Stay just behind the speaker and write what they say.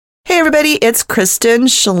everybody, it's Kristen,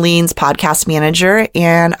 Chalene's podcast manager,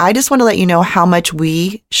 and I just want to let you know how much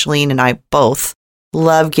we, Chalene and I both,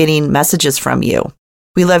 love getting messages from you.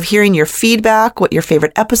 We love hearing your feedback, what your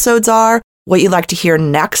favorite episodes are, what you'd like to hear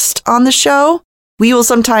next on the show. We will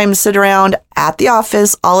sometimes sit around at the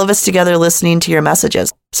office, all of us together listening to your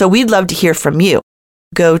messages. So we'd love to hear from you.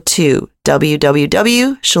 Go to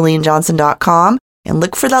www.chalenejohnson.com and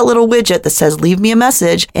look for that little widget that says leave me a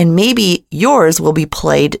message, and maybe yours will be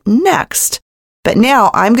played next. But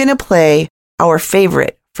now I'm going to play our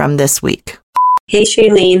favorite from this week. Hey,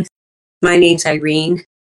 Chalene. My name's Irene.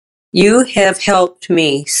 You have helped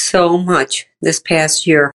me so much this past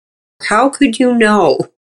year. How could you know?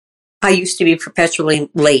 I used to be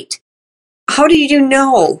perpetually late. How do you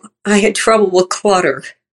know I had trouble with clutter?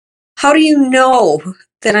 How do you know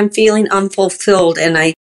that I'm feeling unfulfilled and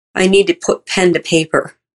I need to put pen to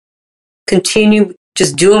paper? Continue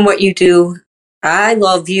just doing what you do. I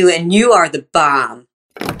love you and you are the bomb.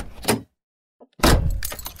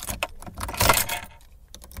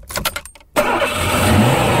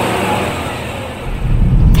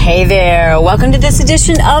 Hey there, welcome to this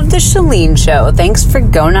edition of The Chalene Show. Thanks for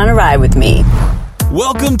going on a ride with me.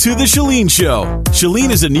 Welcome to The Chalene Show.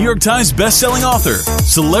 Chalene is a New York Times bestselling author,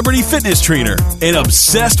 celebrity fitness trainer, and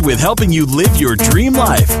obsessed with helping you live your dream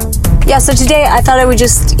life. Yeah, so today I thought I would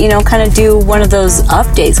just, kind of do one of those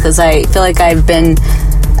updates because I feel like I've been,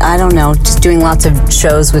 just doing lots of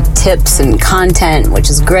shows with tips and content, which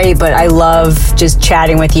is great, but I love just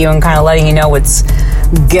chatting with you and kind of letting you know what's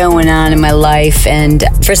going on in my life. And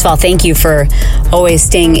first of all, thank you for always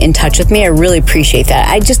staying in touch with me. I really appreciate that.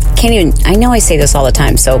 I just can't even, I know I say this all the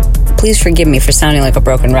time, so please forgive me for sounding like a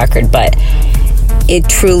broken record, but it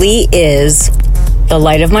truly is the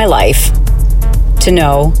light of my life to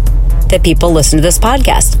know that people listen to this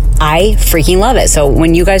podcast. I freaking love it. So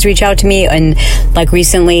when you guys reach out to me, and like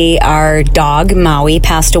recently our dog Maui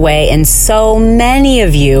passed away, and so many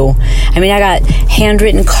of you, I got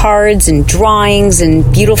handwritten cards and drawings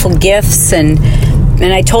and beautiful gifts, and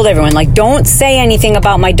I told everyone, don't say anything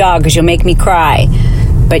about my dog because you'll make me cry.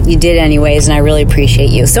 But you did anyways, and I really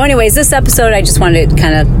appreciate you. So anyways, this episode, I just wanted to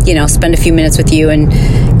kind of, spend a few minutes with you and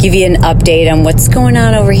give you an update on what's going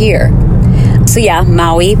on over here. So yeah,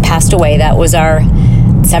 Maui passed away. That was our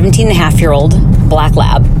 17-and-a-half-year-old black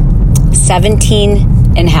lab.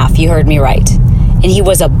 17 and a half, you heard me right. And he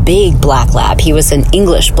was a big black lab. He was an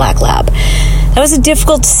English black lab. That was a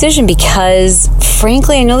difficult decision because,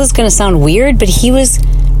 frankly, I know this is going to sound weird, but he was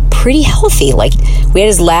pretty healthy. We had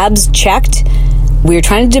his labs checked. We were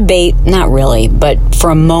trying to debate, not really, but for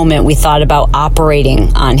a moment we thought about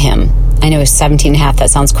operating on him. I know he's 17 and a half, that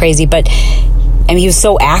sounds crazy, but he was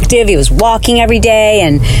so active. He was walking every day,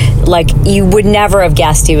 and you would never have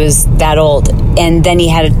guessed he was that old. And then he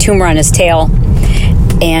had a tumor on his tail,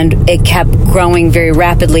 and it kept growing very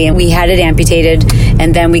rapidly, and we had it amputated,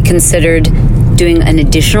 and then we considered doing an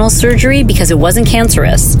additional surgery because it wasn't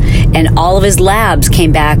cancerous, and all of his labs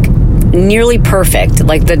came back nearly perfect.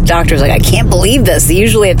 The doctor's I can't believe this.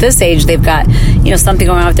 Usually at this age they've got something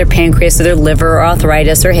going on with their pancreas or their liver or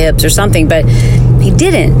arthritis or hips or something, but he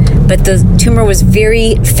didn't. But the tumor was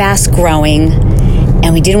very fast growing,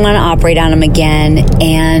 and we didn't want to operate on him again,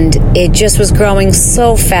 and it just was growing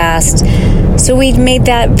so fast. So we made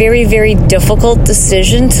that very, very difficult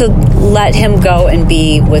decision to let him go and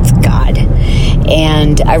be with God.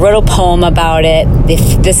 And I wrote a poem about it.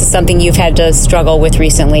 If this is something you've had to struggle with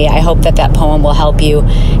recently, I hope that poem will help you.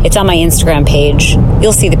 It's on my Instagram page.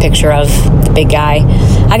 You'll see the picture of the big guy.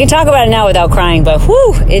 I can talk about it now without crying, but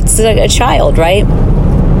whew, it's a child, right?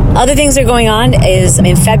 Other things that are going on is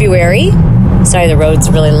in February. Sorry, the road's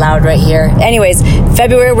really loud right here. Anyways,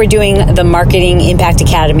 February, we're doing the Marketing Impact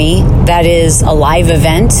Academy. That is a live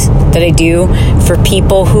event that I do for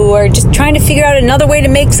people who are just trying to figure out another way to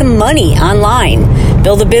make some money online,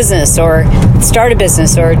 build a business or start a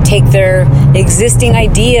business or take their existing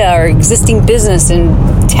idea or existing business and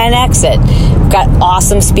 10x it. We've got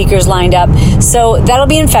awesome speakers lined up. So that'll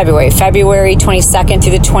be in February 22nd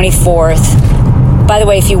through the 24th. By the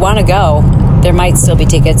way, if you want to go, there might still be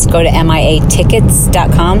tickets. Go to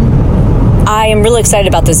miatickets.com. I am really excited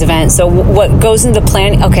about this event. So what goes into the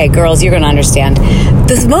planning? Okay, girls, you're going to understand.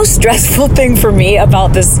 The most stressful thing for me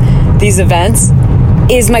about these events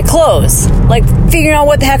is my clothes. Figuring out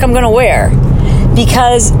what the heck I'm going to wear.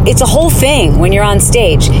 Because it's a whole thing when you're on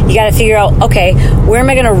stage. You got to figure out, okay, where am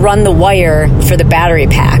I going to run the wire for the battery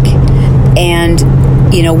pack? And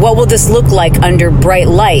what will this look like under bright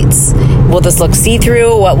lights? Will this look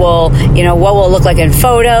see-through? What will it look like in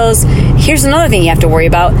photos? Here's another thing you have to worry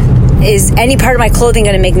about. is any part of my clothing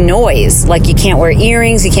going to make noise? Like, you can't wear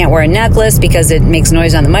earrings, you can't wear a necklace because it makes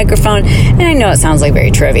noise on the microphone. And I know it sounds like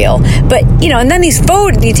very trivial, but and then these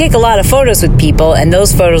photos, you take a lot of photos with people, and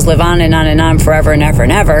those photos live on and on and on forever and ever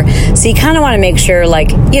and ever. So you kind of want to make sure,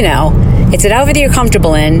 it's an outfit that you're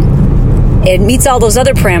comfortable in. It meets all those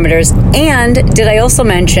other parameters. And did I also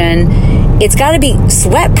mention it's got to be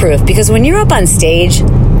sweat proof, because when you're up on stage,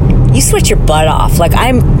 you sweat your butt off. Like,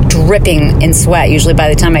 I'm dripping in sweat usually by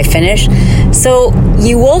the time I finish. So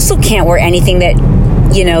you also can't wear anything that,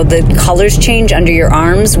 the colors change under your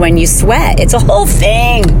arms when you sweat. It's a whole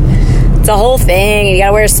thing. You got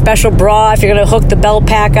to wear a special bra if you're going to hook the belt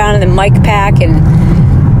pack on and the mic pack.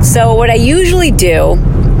 And so what I usually do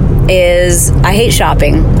is I hate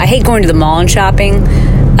shopping. I hate going to the mall and shopping.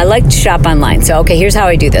 I like to shop online. So, okay, here's how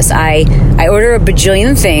I do this. I order a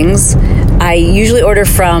bajillion things. I usually order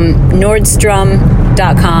from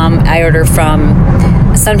Nordstrom.com. I order from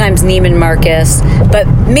sometimes Neiman Marcus, but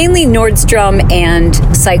mainly Nordstrom and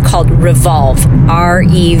a site called Revolve,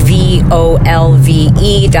 REVOLVE.com.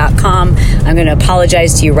 I'm going to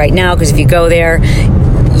apologize to you right now, because if you go there,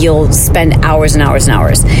 you'll spend hours and hours and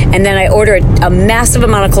hours. And then I order a massive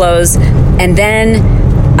amount of clothes, and then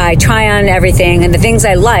I try on everything, and the things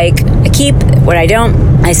I like, I keep. What I don't,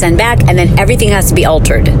 I send back, and then everything has to be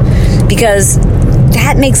altered, because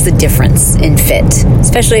that makes the difference in fit,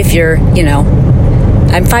 especially if you're,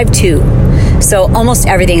 I'm 5'2", so almost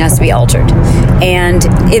everything has to be altered. And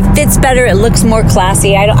it fits better, it looks more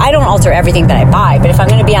classy. I don't alter everything that I buy, but if I'm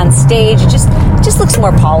going to be on stage, it just looks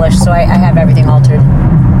more polished, so I have everything altered.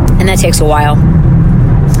 And that takes a while.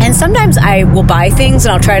 And sometimes I will buy things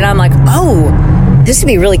and I'll try it on, I'm like, oh, this would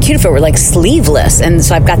be really cute if it were like sleeveless. And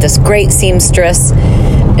so I've got this great seamstress.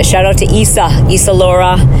 A shout out to Isa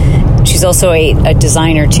Laura. She's also a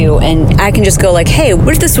designer too. And I can just go like, hey,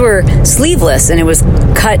 what if this were sleeveless and it was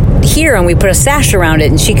cut here and we put a sash around it?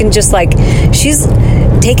 And she can just she's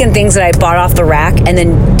taken things that I bought off the rack and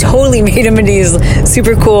then totally made them into these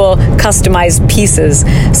super cool customized pieces.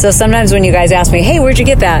 So sometimes when you guys ask me, hey, where'd you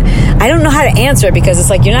get that? I don't know how to answer it, because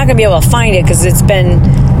it's like, you're not going to be able to find it because it's been,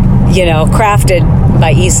 crafted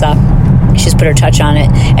by Isa. She's put her touch on it.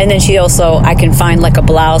 And then I can find like a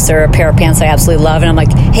blouse or a pair of pants I absolutely love. And I'm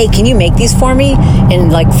like, hey, can you make these for me in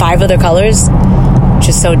like 5 other colors? Which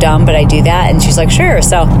is so dumb, but I do that. And she's like, sure.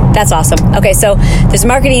 So that's awesome. Okay, so there's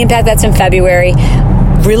Marketing Impact. That's in February.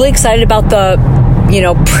 Really excited about the,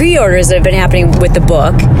 pre-orders that have been happening with the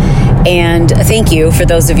book. And thank you for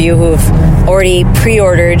those of you who've already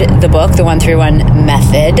pre-ordered the book, The 131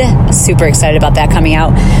 Method. Super excited about that coming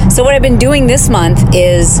out. So what I've been doing this month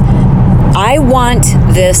is I want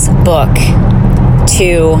this book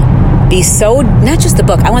to be not just the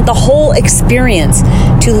book, I want the whole experience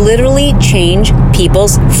to literally change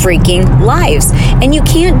people's freaking lives. And you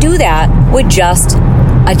can't do that with just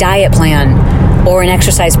a diet plan or an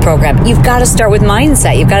exercise program. You've got to start with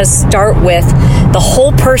mindset. You've got to start with the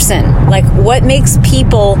whole person. Like, what makes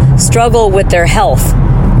people struggle with their health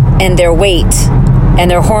and their weight and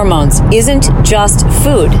their hormones isn't just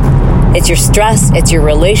food. It's your stress, it's your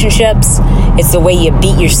relationships, it's the way you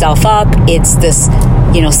beat yourself up, it's this,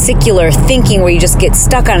 secular thinking where you just get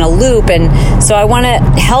stuck on a loop. And so I want to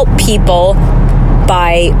help people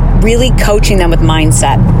by really coaching them with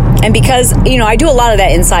mindset. And because, I do a lot of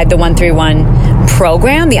that inside the 131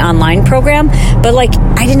 program, the online program, but I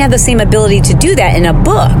didn't have the same ability to do that in a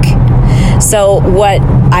book. So what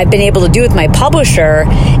I've been able to do with my publisher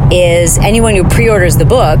is anyone who pre-orders the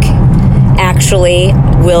book actually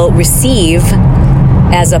will receive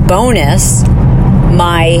as a bonus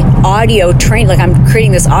my audio train. I'm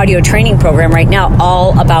creating this audio training program right now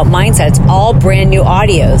all about mindset. It's all brand new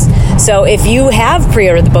audios. So if you have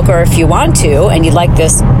pre-ordered the book, or if you want to and you'd like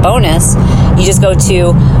this bonus, you just go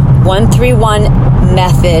to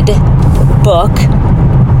 131method book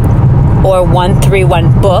or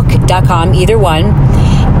 131book.com, either one,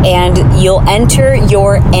 and you'll enter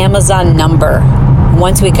your Amazon number.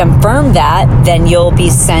 Once we confirm that, then you'll be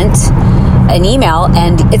sent an email,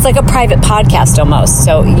 and it's like a private podcast almost.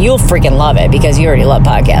 So you'll freaking love it because you already love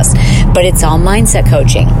podcasts. But it's all mindset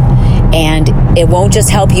coaching. And it won't just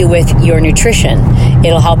help you with your nutrition.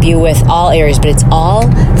 It'll help you with all areas, but it's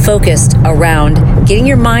all focused around getting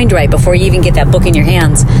your mind right before you even get that book in your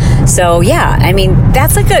hands. So yeah,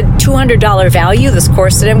 that's like a $200 value, this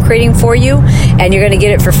course that I'm creating for you. And you're going to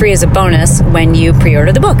get it for free as a bonus when you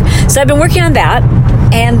pre-order the book. So I've been working on that.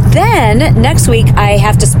 And then next week I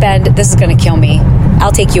have to spend, this is going to kill me.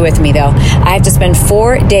 I'll take you with me though. I have to spend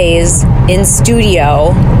 4 days in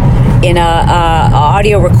studio in a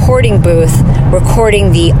audio recording booth,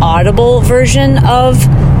 recording the Audible version of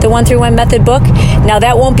the 1-3-1 Method book. Now,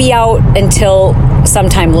 that won't be out until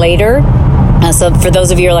sometime later. So for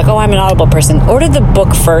those of you who are like, oh, I'm an Audible person, order the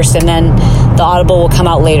book first and then the Audible will come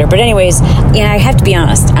out later. But anyways, I have to be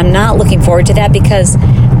honest, I'm not looking forward to that because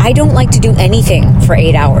I don't like to do anything for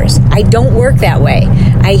 8 hours. I don't work that way.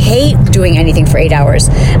 I hate doing anything for 8 hours.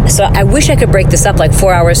 So I wish I could break this up like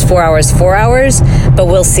 4 hours, 4 hours, 4 hours, but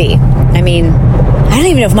we'll see. I mean, I don't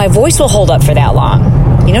even know if my voice will hold up for that long.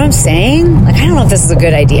 You know what I'm saying? Like, I don't know if this is a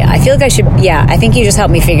good idea. I feel like I should, I think you just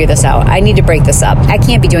helped me figure this out. I need to break this up. I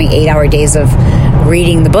can't be doing 8-hour days of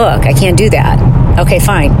reading the book. I can't do that. Okay,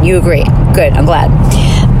 fine. You agree. Good. I'm glad.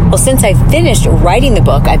 Well, since I finished writing the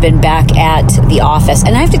book, I've been back at the office.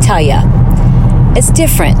 And I have to tell you, it's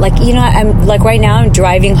different. Like, I'm like right now, I'm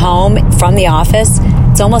driving home from the office.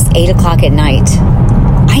 It's almost 8 o'clock at night.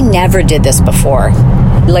 I never did this before.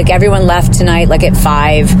 Like, everyone left tonight, like at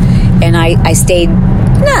 5, and I stayed,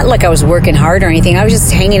 not like I was working hard or anything. I was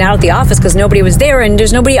just hanging out at the office because nobody was there and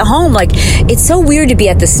there's nobody at home. Like, it's so weird to be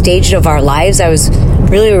at this stage of our lives. I was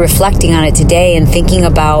really reflecting on it today and thinking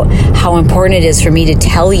about how important it is for me to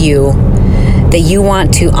tell you that you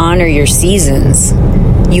want to honor your seasons.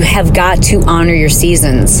 You have got to honor your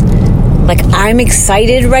seasons. Like, I'm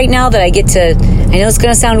excited right now that I get to, I know it's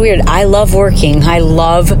going to sound weird. I love working. I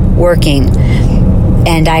love working.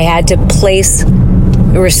 And I had to place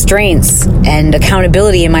restraints and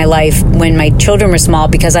accountability in my life when my children were small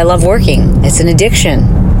because I love working. It's an addiction.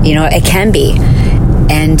 It can be.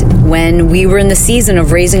 And when we were in the season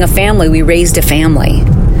of raising a family, we raised a family.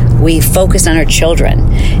 We focused on our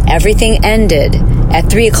children. Everything ended at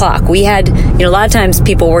 3 o'clock. We had, a lot of times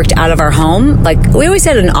people worked out of our home. Like, we always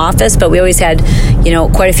had an office, but we always had,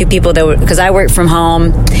 quite a few people that because I worked from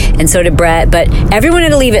home and so did Brett, but everyone had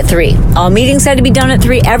to leave at 3. All meetings had to be done at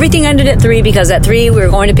 3. Everything ended at 3 because at 3 we were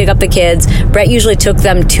going to pick up the kids. Brett usually took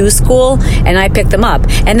them to school and I picked them up.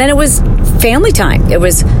 And then it was family time. It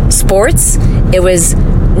was sports. It was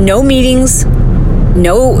no meetings.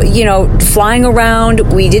 No, flying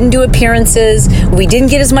around. We didn't do appearances. We didn't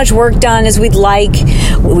get as much work done as we'd like.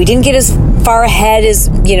 We didn't get as far ahead as,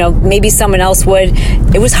 maybe someone else would.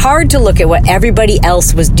 It was hard to look at what everybody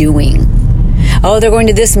else was doing. Oh, they're going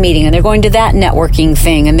to this meeting and they're going to that networking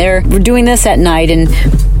thing and we're doing this at night. And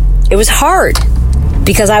it was hard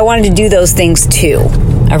because I wanted to do those things too.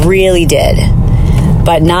 I really did.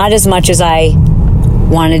 But not as much as I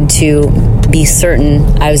wanted to be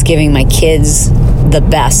certain I was giving my kids the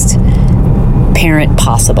best parent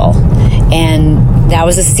possible. And that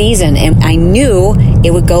was a season, and I knew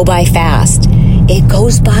it would go by fast. It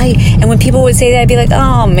goes by, and when people would say that, I'd be like,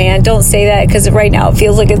 oh man, don't say that, because right now it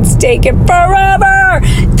feels like it's taking forever.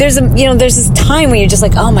 There's this time when you're just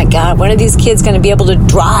like, oh my God, when are these kids going to be able to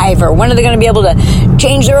drive, or when are they going to be able to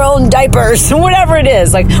change their own diapers, whatever it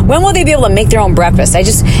is. Like, when will they be able to make their own breakfast?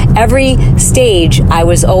 Every stage, I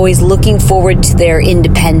was always looking forward to their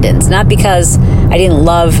independence, not because I didn't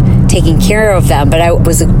love taking care of them, but I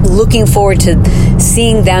was looking forward to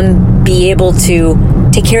seeing them be able to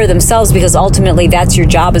take care of themselves, because ultimately that's your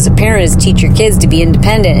job as a parent, is teach your kids to be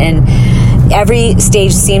independent. And every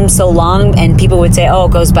stage seemed so long, and people would say, oh,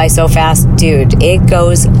 it goes by so fast. Dude, it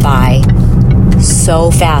goes by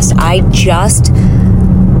so fast. I just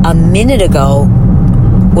a minute ago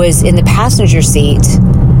was in the passenger seat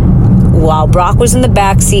while Brock was in the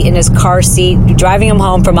back seat in his car seat, driving him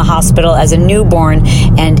home from a hospital as a newborn.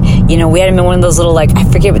 And, we had him in one of those little, I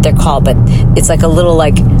forget what they're called, but it's like a little, I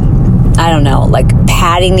don't know,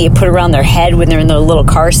 padding that you put around their head when they're in their little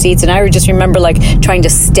car seats. And I just remember trying to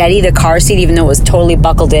steady the car seat even though it was totally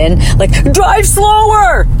buckled in. Drive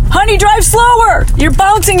slower! Honey, drive slower! You're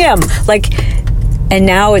bouncing him! And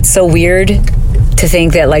now it's so weird to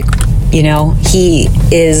think that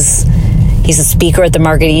he's a speaker at the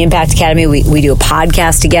Marketing Impact Academy. We do a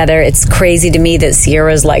podcast together. It's crazy to me that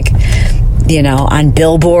Sierra's on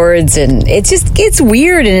billboards, and it's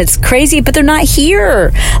weird and it's crazy, but they're not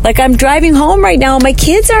here. I'm driving home right now and my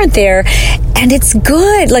kids aren't there, and it's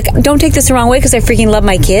good. Don't take this the wrong way, because I freaking love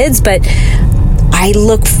my kids, but I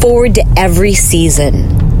look forward to every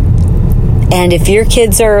season. And if your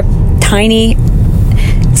kids are tiny,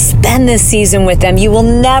 spend this season with them. You will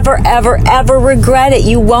never, ever, ever regret it.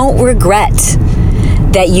 You won't regret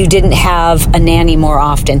that you didn't have a nanny more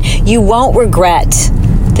often. You won't regret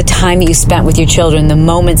the time that you spent with your children, the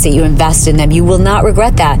moments that you invest in them. You will not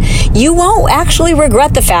regret that. You won't actually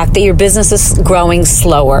regret the fact that your business is growing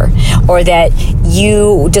slower, or that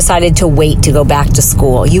you decided to wait to go back to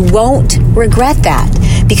school. You won't regret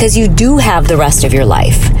that, because you do have the rest of your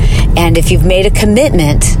life. And if you've made a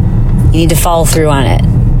commitment, you need to follow through on it.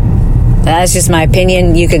 That's just my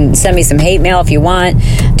opinion. You can send me some hate mail if you want.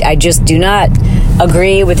 I just do not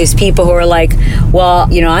agree with these people who are like, well,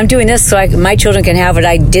 I'm doing this so my children can have what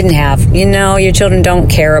I didn't have. Your children don't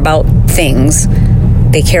care about things.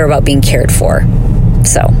 They care about being cared for.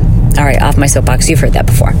 So, all right, off my soapbox. You've heard that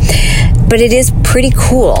before. But it is pretty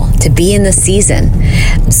cool to be in the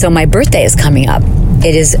season. So my birthday is coming up.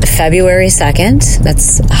 It is February 2nd.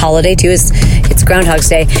 That's a holiday too. It's Groundhog's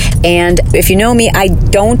Day. And if you know me, I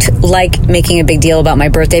don't like making a big deal about my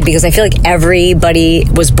birthday because I feel like everybody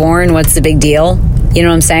was born. What's the big deal? You know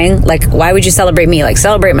what I'm saying? Like, why would you celebrate me? Like,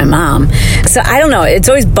 celebrate my mom. So I don't know. It's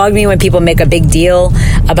always bugged me when people make a big deal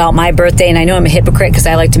about my birthday. And I know I'm a hypocrite because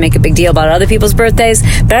I like to make a big deal about other people's birthdays.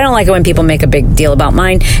 But I don't like it when people make a big deal about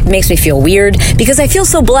mine. It makes me feel weird because I feel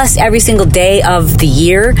so blessed every single day of the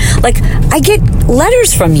year. Like, I get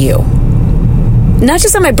letters from you. Not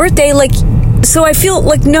just on my birthday, so I feel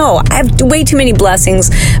like, no, I have way too many blessings.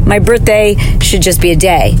 My birthday should just be a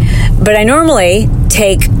day. But I normally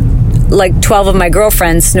take 12 of my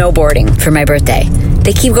girlfriends snowboarding for my birthday.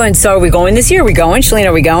 They keep going, so are we going this year? Are we going? Chalene,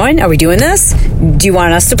 are we going? Are we doing this? Do you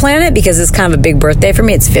want us to plan it? Because it's kind of a big birthday for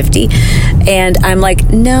me. It's 50. And I'm like,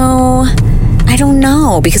 no, I don't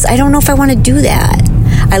know. Because I don't know if I want to do that.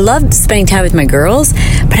 I love spending time with my girls,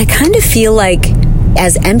 but I kind of feel like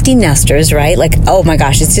as empty nesters, right? Like, oh my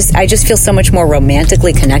gosh, I just feel so much more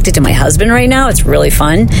romantically connected to my husband right now. It's really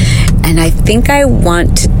fun. And I think I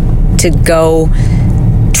want to go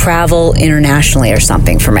travel internationally or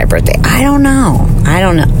something for my birthday. I don't know.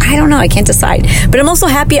 I can't decide. But I'm also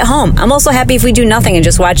happy at home. I'm also happy if we do nothing and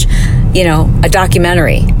just watch, a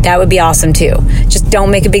documentary. That would be awesome too. Just don't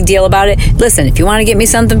make a big deal about it. Listen, if you want to get me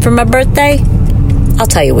something for my birthday, I'll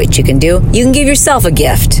tell you what you can do. You can give yourself a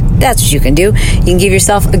gift. That's what you can do. You can give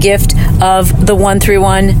yourself a gift of the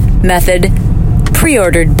 131 Method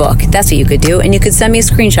pre-ordered book. That's what you could do. And you could send me a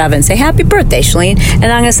screenshot of it and say, happy birthday, Chalene. And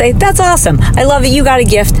I'm going to say, that's awesome. I love it. You got a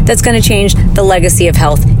gift that's going to change the legacy of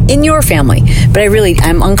health in your family. But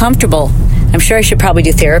I'm uncomfortable. I'm sure I should probably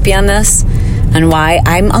do therapy on this and why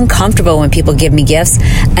I'm uncomfortable when people give me gifts.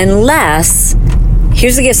 Unless,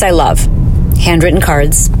 here's the gifts I love. Handwritten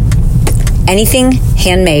cards. Anything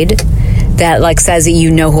handmade that says that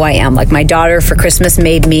you know who I am. Like my daughter for Christmas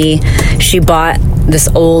she bought this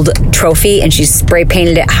old trophy and she spray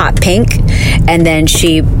painted it hot pink, and then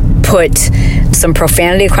she put some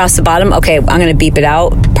profanity across the bottom. Okay, I'm going to beep it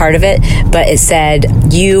out, part of it, but it said,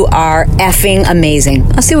 you are effing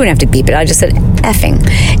amazing. I'll see, we wouldn't have to beep it. I just said effing.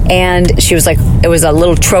 And she was like, it was a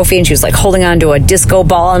little trophy and she was holding on to a disco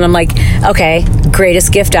ball, and I'm like, okay,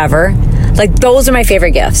 greatest gift ever. Those are my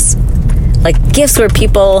favorite gifts. Gifts where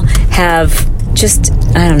people have just,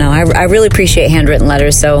 I don't know, I really appreciate handwritten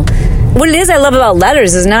letters. So what it is I love about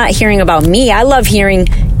letters is not hearing about me. I love hearing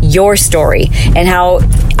your story and how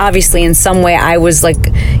obviously in some way I was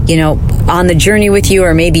on the journey with you,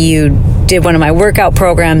 or maybe you did one of my workout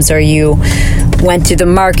programs, or you went through the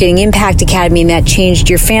Marketing Impact Academy and that changed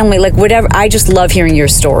your family, whatever. I just love hearing your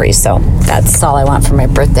stories. So that's all I want for my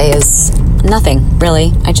birthday is nothing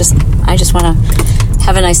really. I just want to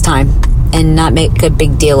have a nice time and not make a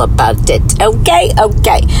big deal about it. Okay.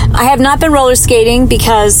 I have not been roller skating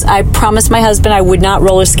because I promised my husband I would not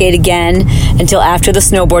roller skate again until after the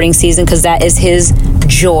snowboarding season, because that is his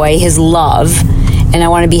joy, his love. And I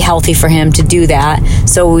want to be healthy for him to do that.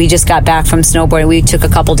 So we just got back from snowboarding. We took a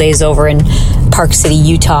couple days over in Park City,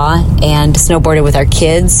 Utah, and snowboarded with our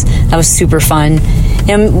kids. That was super fun.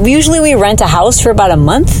 And usually we rent a house for about a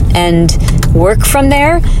month and work from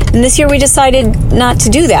there. And this year we decided not to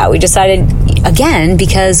do that. We decided, again,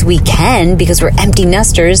 because we're empty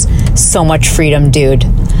nesters, so much freedom, dude.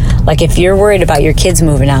 If you're worried about your kids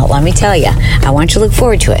moving out, let me tell you, I want you to look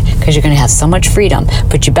forward to it because you're going to have so much freedom.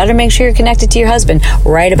 But you better make sure you're connected to your husband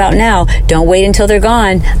right about now. Don't wait until they're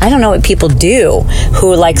gone. I don't know what people do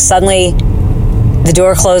who suddenly the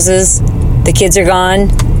door closes, the kids are gone,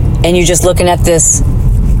 and you're just looking at this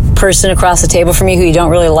person across the table from you who you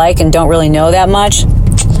don't really like and don't really know that much.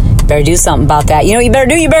 You better do something about that. You know what you better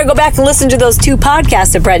do? You better go back and listen to those 2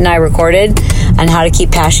 podcasts that Brett and I recorded on how to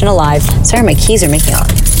keep passion alive. Sorry, my keys are making a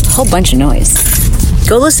whole bunch of noise.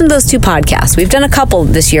 Go listen to those 2 podcasts. We've done a couple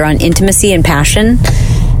this year on intimacy and passion,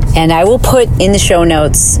 and I will put in the show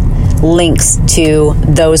notes links to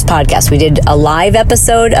those podcasts. We did a live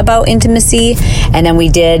episode about intimacy, and then we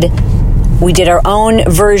did our own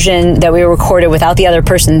version that we recorded without the other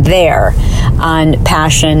person there on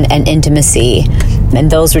passion and intimacy. And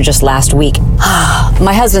those were just last week.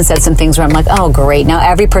 My husband said some things where I'm like, oh, great. Now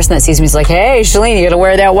every person that sees me is like, hey, Chalene, you got to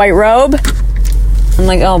wear that white robe? I'm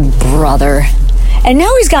like, oh, brother. And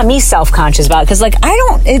now he's got me self-conscious about it because, like,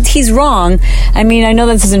 he's wrong. I mean, I know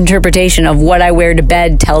that's his interpretation of what I wear to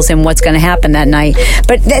bed tells him what's going to happen that night.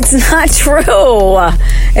 But that's not true.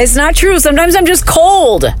 It's not true. Sometimes I'm just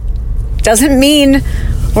cold. Doesn't mean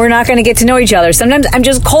we're not going to get to know each other. Sometimes I'm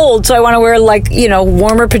just cold, so I want to wear, like,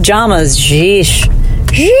 warmer pajamas. Sheesh,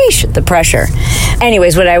 the pressure.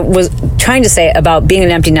 Anyways, what I was trying to say about being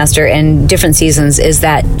an empty nester and different seasons is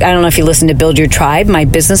that, I don't know if you listen to Build Your Tribe, my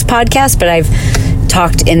business podcast, but I've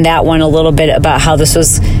talked in that one a little bit about how this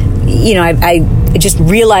was, I just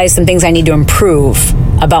realized some things I need to improve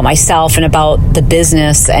about myself and about the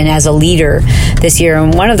business and as a leader this year.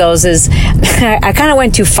 And one of those is I kind of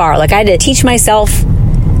went too far. Like, I had to teach myself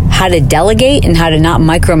how to delegate and how to not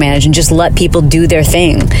micromanage and just let people do their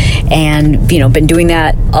thing. And, been doing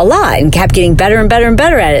that a lot and kept getting better and better and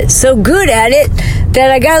better at it. So good at it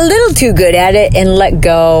that I got a little too good at it and let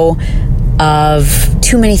go of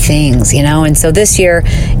too many things, And so this year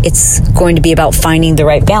it's going to be about finding the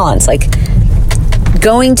right balance, like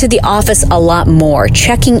going to the office a lot more,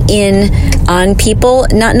 checking in on people,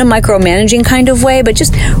 not in a micromanaging kind of way, but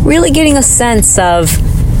just really getting a sense of,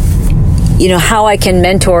 how I can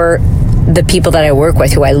mentor the people that I work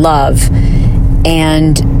with who I love,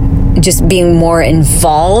 and just being more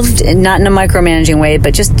involved, and not in a micromanaging way,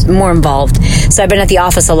 but just more involved. So I've been at the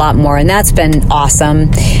office a lot more, and that's been awesome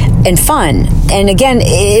and fun. And again,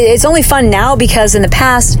 it's only fun now because in the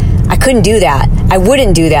past, I couldn't do that. I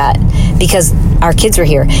wouldn't do that because our kids were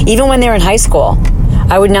here. Even when they were in high school,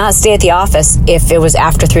 I would not stay at the office if it was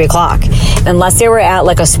after 3:00, unless they were at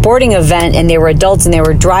like a sporting event and they were adults and they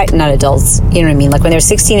were not adults, you know what I mean? Like when they're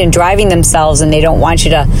 16 and driving themselves and they don't want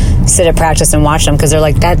you to sit at practice and watch them because they're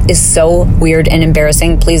like, that is so weird and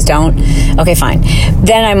embarrassing. Please don't. Okay, fine.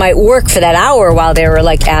 Then I might work for that hour while they were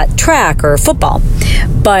like at track or football.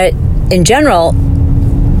 But in general,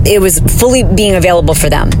 it was fully being available for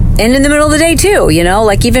them. And in the middle of the day too,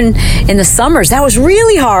 like even in the summers, that was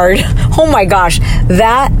really hard. Oh my gosh,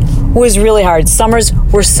 that was really hard. Summers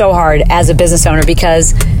were so hard as a business owner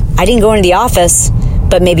because I didn't go into the office,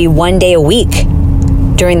 but maybe one day a week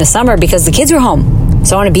during the summer because the kids were home.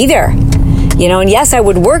 So I want to be there, and yes, I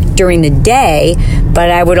would work during the day,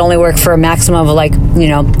 but I would only work for a maximum of like,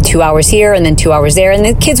 2 hours here and then 2 hours there. And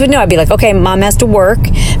the kids would know. I'd be like, okay, mom has to work,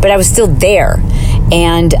 but I was still there.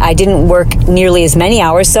 And I didn't work nearly as many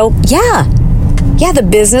hours. So yeah, the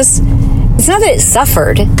business, it's not that it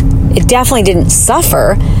suffered. It definitely didn't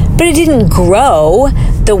suffer, but it didn't grow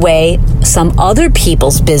the way some other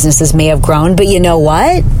people's businesses may have grown. But you know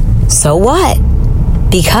what? So what?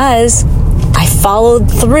 Because I followed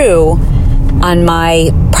through on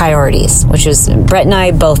my priorities, which is Brett and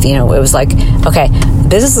I both, it was like, okay,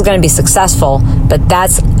 business is going to be successful, but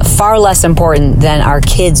that's far less important than our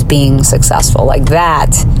kids being successful. Like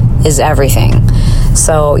that is everything.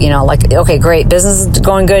 So, okay, great. Business is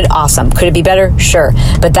going good. Awesome. Could it be better? Sure.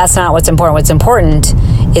 But that's not what's important. What's important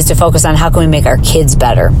is to focus on how can we make our kids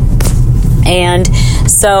better. And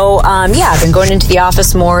so, I've been going into the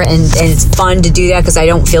office more, and it's fun to do that because I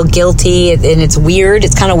don't feel guilty, and it's weird.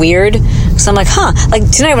 It's kind of weird. So I'm like, like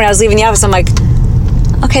tonight when I was leaving the office, I'm like,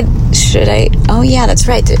 okay, should I? Oh yeah, that's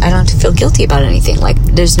right. I don't have to feel guilty about anything. Like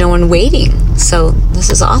there's no one waiting. So this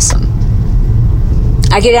is awesome.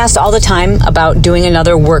 I get asked all the time about doing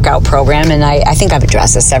another workout program, and I think I've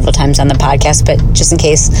addressed this several times on the podcast, but just in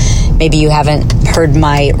case maybe you haven't heard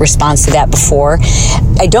my response to that before,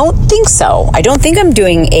 I don't think so. I don't think I'm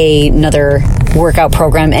doing another workout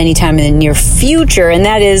program anytime in the near future, and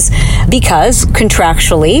that is because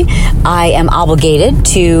contractually I am obligated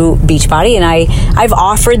to Beachbody, and I've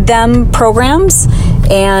offered them programs,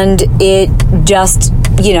 and it just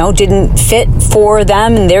didn't fit for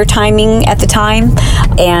them and their timing at the time.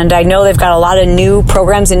 And I know they've got a lot of new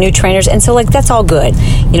programs and new trainers. And so that's all good.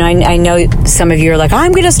 I know some of you are like,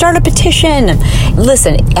 I'm going to start a petition.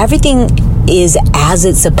 Listen, everything is as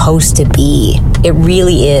it's supposed to be. It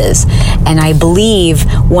really is. And I believe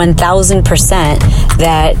 1000%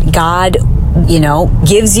 that God,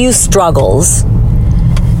 gives you struggles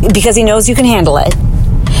because he knows you can handle it.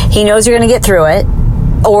 He knows you're going to get through it,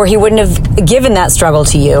 or he wouldn't have given that struggle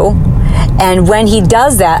to you. And when he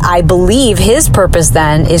does that, I believe his purpose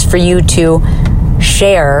then is for you to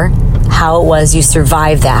share how it was you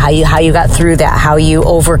survived that, how you got through that, how you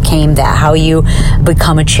overcame that, how you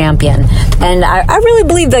become a champion. And I really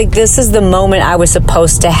believe this is the moment I was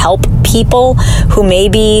supposed to help people who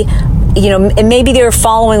maybe, maybe they were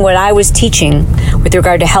following what I was teaching with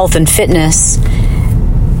regard to health and fitness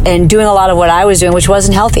and doing a lot of what I was doing, which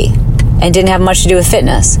wasn't healthy. and didn't have much to do with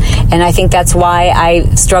fitness. And I think that's why I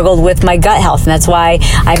struggled with my gut health. And that's why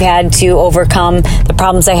I've had to overcome the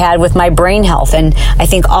problems I had with my brain health. And I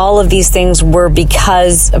think all of these things were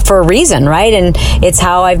for a reason, right? And it's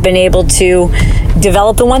how I've been able to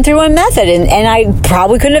develop the 1-3-1 method. And I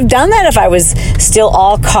probably couldn't have done that if I was still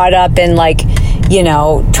all caught up in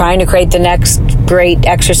trying to create the next great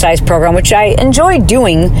exercise program, which I enjoy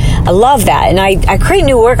doing. I love that. And I create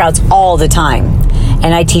new workouts all the time.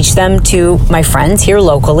 And I teach them to my friends here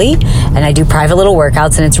locally. And I do private little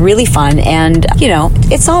workouts, and it's really fun. And,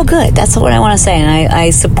 it's all good. That's what I want to say. And I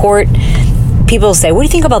support people say, what do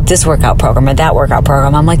you think about this workout program or that workout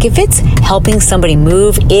program? I'm like, if it's helping somebody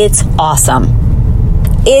move, it's awesome.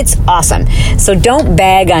 It's awesome. So don't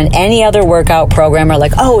bag on any other workout program or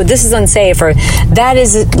like, oh, this is unsafe or that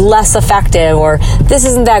is less effective or this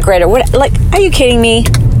isn't that great or what. Like, are you kidding me?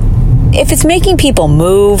 If it's making people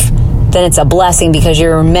move, then it's a blessing because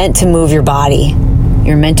you're meant to move your body.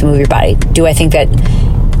 You're meant to move your body. Do I think that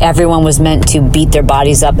everyone was meant to beat their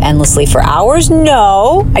bodies up endlessly for hours?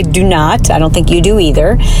 No, I do not. I don't think you do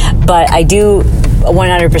either. But I do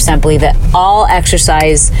 100% believe that all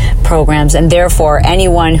exercise programs, and therefore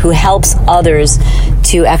anyone who helps others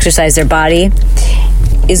to exercise their body,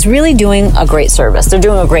 is really doing a great service. They're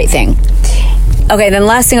doing a great thing. Okay, then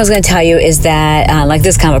last thing I was going to tell you is that,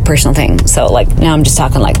 this is kind of a personal thing. So, now I'm just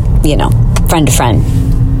talking friend to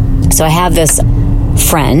friend. So I have this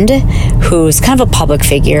friend who's kind of a public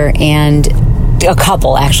figure, and a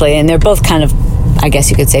couple actually, and they're both kind of, I guess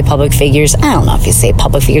you could say, public figures. I don't know if you say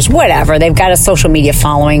public figures, whatever. They've got a social media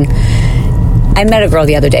following. I met a girl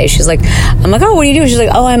the other day. I'm like, oh, what do you do? She's like,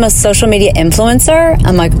 oh, I'm a social media influencer.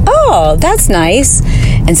 I'm like, oh, that's nice.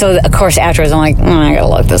 And so, of course, afterwards, I'm like, I gotta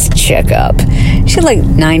look this chick up. She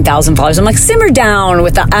had 9,000 followers. I'm like, simmer down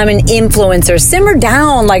with I'm an influencer. Simmer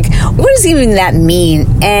down. What does even that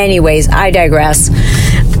mean? Anyways, I digress.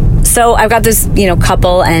 So I've got this,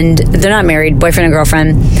 couple, and they're not married, boyfriend and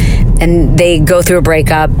girlfriend, and they go through a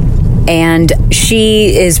breakup, and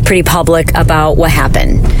she is pretty public about what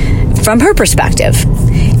happened from her perspective.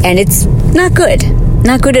 And it's not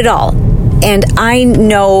good at all. And I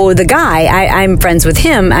know the guy, I'm friends with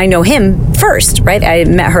him. I know him first, right? I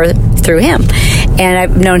met her through him, and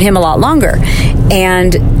I've known him a lot longer.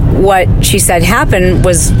 And what she said happened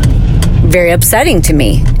was very upsetting to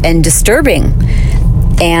me and disturbing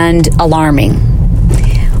and alarming.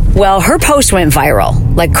 Well, her post went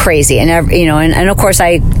viral like crazy. And, and of course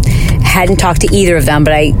I hadn't talked to either of them,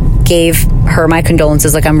 but I gave her my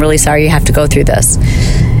condolences. I'm really sorry you have to go through this.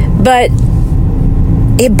 But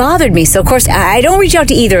it bothered me. So, of course, I don't reach out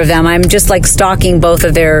to either of them. I'm just stalking both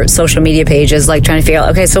of their social media pages, trying to figure out,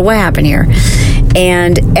 okay, so what happened here?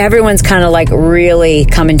 And everyone's kind of really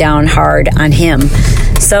coming down hard on him.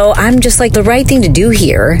 So I'm just the right thing to do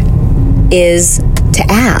here is to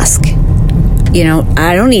ask.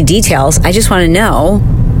 I don't need details. I just want to know,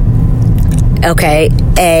 okay,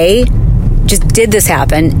 A, just did this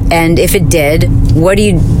happen? And if it did, what are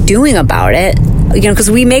you doing about it? Because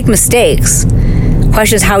we make mistakes.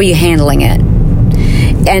 Question is, how are you handling it?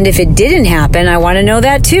 And if it didn't happen, I want to know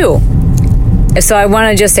that too. So I want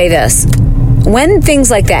to just say this. When things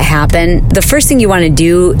like that happen, the first thing you want to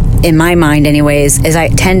do, in my mind anyways, is I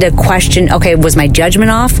tend to question, okay, was my judgment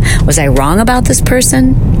off? Was I wrong about this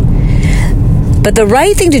person? But the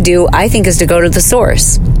right thing to do, I think, is to go to the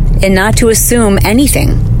source and not to assume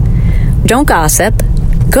anything. Don't gossip.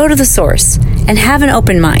 Go to the source and have an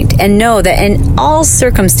open mind and know that in all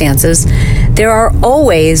circumstances, there are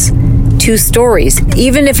always two stories.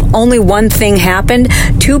 Even if only one thing happened,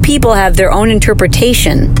 two people have their own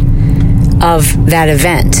interpretation of that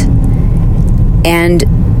event.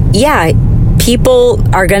 And yeah, people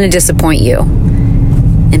are going to disappoint you.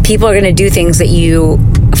 And people are going to do things that you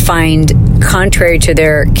find contrary to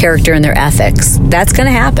their character and their ethics. That's going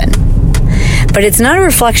to happen. But it's not a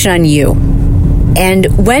reflection on you.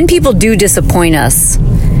 And when people do disappoint us,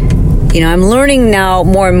 I'm learning now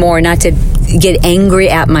more and more not to get angry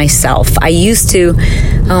at myself. I used to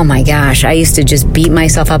just beat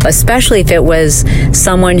myself up, especially if it was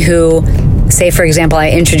someone who, say, for example,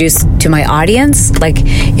 I introduced to my audience.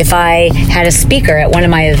 If I had a speaker at one of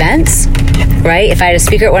my events, right? If I had a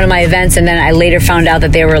speaker at one of my events and then I later found out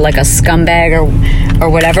that they were a scumbag or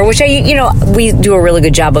whatever, which we do a really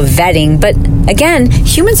good job of vetting. But again,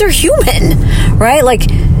 humans are human, right?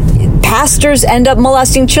 Pastors end up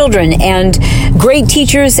molesting children, and great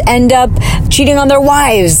teachers end up cheating on their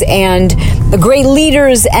wives, and great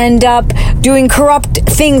leaders end up doing corrupt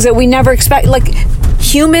things that we never expect.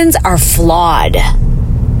 Humans are flawed.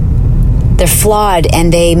 They're flawed,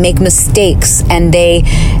 and they make mistakes, and they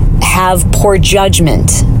have poor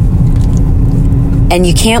judgment. And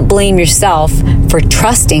you can't blame yourself for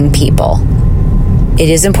trusting people. It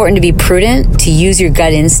is important to be prudent, to use your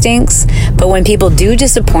gut instincts, but when people do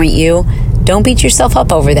disappoint you, don't beat yourself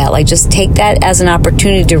up over that. Like, just take that as an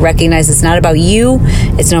opportunity to recognize it's not about you.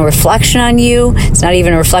 It's no reflection on you. It's not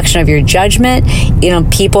even a reflection of your judgment.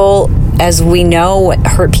 People, as we know,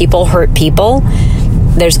 hurt people.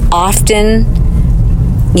 There's often,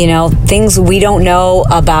 things we don't know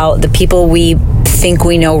about the people we think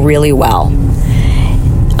we know really well.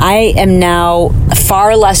 I am now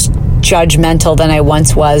far less judgmental than I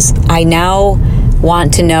once was. I now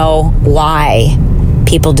want to know why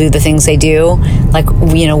people do the things they do. Like,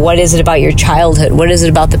 what is it about your childhood? What is it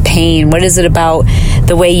about the pain? What is it about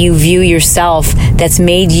the way you view yourself that's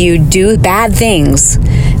made you do bad things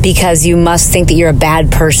because you must think that you're a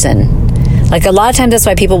bad person? Like, a lot of times that's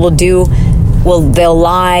why people they'll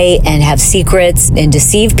lie and have secrets and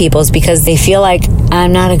deceive people, is because they feel like,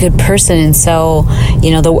 I'm not a good person, and so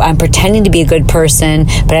I'm pretending to be a good person,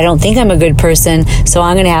 but I don't think I'm a good person, so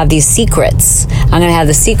I'm going to have these secrets. I'm going to have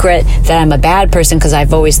the secret that I'm a bad person because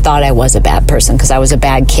I've always thought I was a bad person because I was a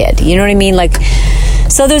bad kid. You know what I mean?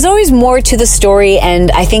 So there's always more to the story,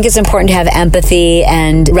 and I think it's important to have empathy,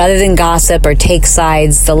 and rather than gossip or take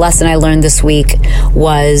sides, the lesson I learned this week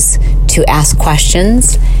was to ask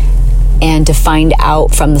questions and to find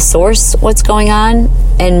out from the source what's going on,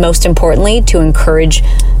 and most importantly, to encourage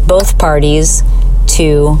both parties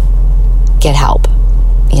to get help.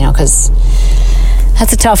 Because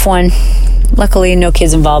that's a tough one. Luckily, no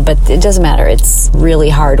kids involved, but it doesn't matter. It's really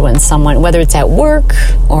hard when someone, whether it's at work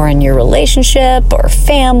or in your relationship or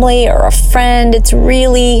family or a friend, it's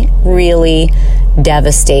really, really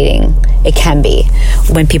devastating. It can be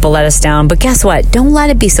when people let us down. But guess what? Don't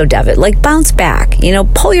let it be so devastating. Bounce back.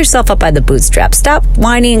 Pull yourself up by the bootstraps. Stop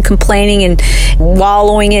whining and complaining and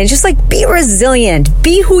wallowing in it. Just be resilient.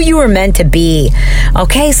 Be who you were meant to be.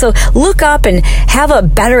 Okay? So look up and have a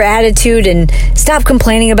better attitude and stop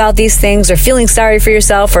complaining about these things or feeling sorry for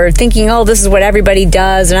yourself or thinking, oh, this is what everybody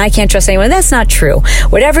does and I can't trust anyone. That's not true.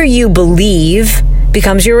 Whatever you believe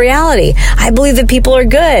becomes your reality. I believe that people are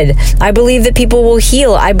good. I believe that people will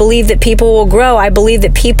heal. I believe that people will grow. I believe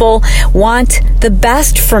that people want the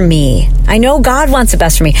best for me. I know God wants the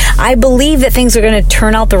best for me. I believe that things are going to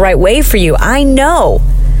turn out the right way for you. I know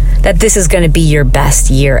that this is going to be your best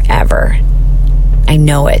year ever. I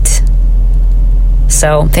know it.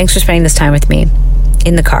 So thanks for spending this time with me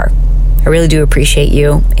in the car. I really do appreciate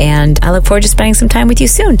you, and I look forward to spending some time with you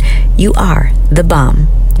soon. You are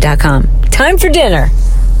thebomb.com. Time for dinner.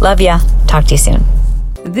 Love ya. Talk to you soon.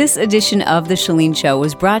 This edition of The Chalene Show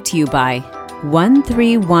was brought to you by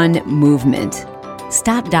 131 Movement.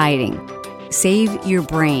 Stop dieting. Save your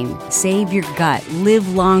brain. Save your gut.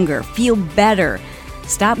 Live longer. Feel better.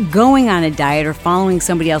 Stop going on a diet or following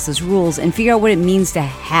somebody else's rules and figure out what it means to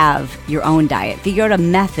have your own diet. Figure out a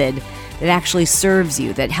method that actually serves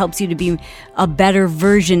you, that helps you to be a better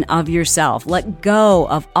version of yourself. Let go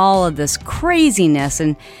of all of this craziness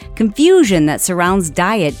and confusion that surrounds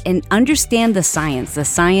diet and understand the science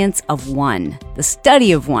of one, the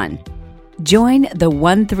study of one. Join the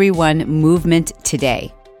 131 movement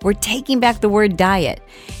today. We're taking back the word diet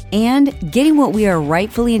and getting what we are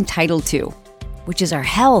rightfully entitled to, which is our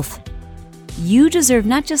health. You deserve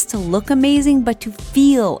not just to look amazing, but to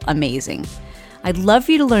feel amazing. I'd love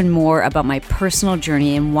for you to learn more about my personal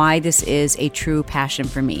journey and why this is a true passion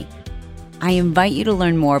for me. I invite you to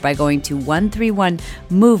learn more by going to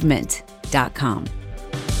 131movement.com.